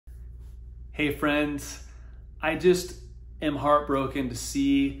Hey friends, I just am heartbroken to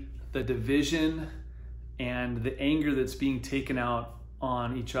see the division and the anger that's being taken out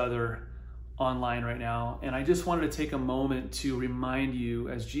on each other online right now. And I just wanted to take a moment to remind you,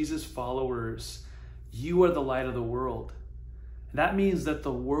 as Jesus followers, you are the light of the world. That means that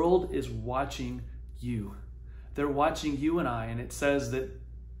the world is watching you. They're watching you and I, and it says that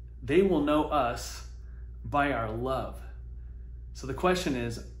they will know us by our love. So the question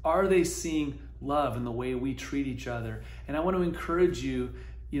is, are they seeing love in the way we treat each other? And I want to encourage you,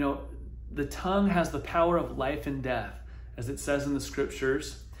 the tongue has the power of life and death, as it says in the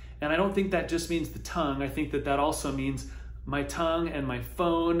scriptures. And I don't think that just means the tongue. I think that also means my tongue and my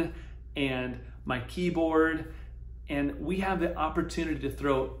phone and my keyboard. And we have the opportunity to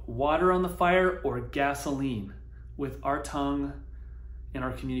throw water on the fire or gasoline with our tongue and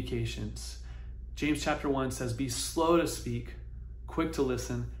our communications. James chapter 1 says, be slow to speak, quick to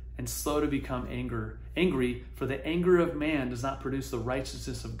listen, and slow to become angry, for the anger of man does not produce the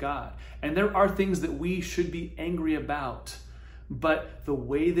righteousness of God. And there are things that we should be angry about, but the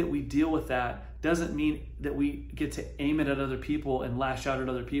way that we deal with that doesn't mean that we get to aim it at other people and lash out at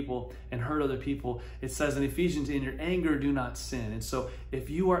other people and hurt other people. It says in Ephesians, in your anger, do not sin. And so if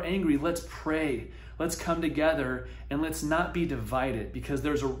you are angry, let's pray. Let's come together and let's not be divided, because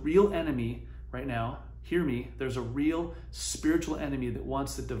there's a real enemy right now. Hear me, there's a real spiritual enemy that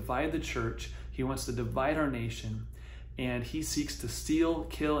wants to divide the church. He wants to divide our nation, and he seeks to steal,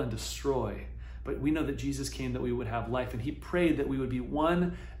 kill, and destroy. But we know that Jesus came that we would have life, and he prayed that we would be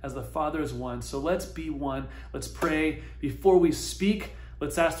one as the Father is one. So let's be one. Let's pray. Before we speak,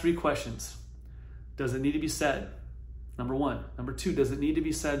 let's ask 3 questions. Does it need to be said? Number 1. Number 2, does it need to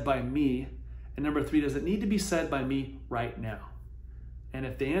be said by me? And number 3, does it need to be said by me right now? And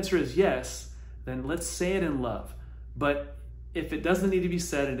if the answer is yes, then let's say it in love. But if it doesn't need to be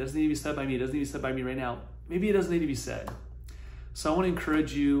said, it doesn't need to be said by me, it doesn't need to be said by me right now, maybe it doesn't need to be said. So I want to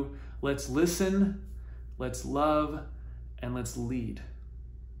encourage you, let's listen, let's love, and let's lead.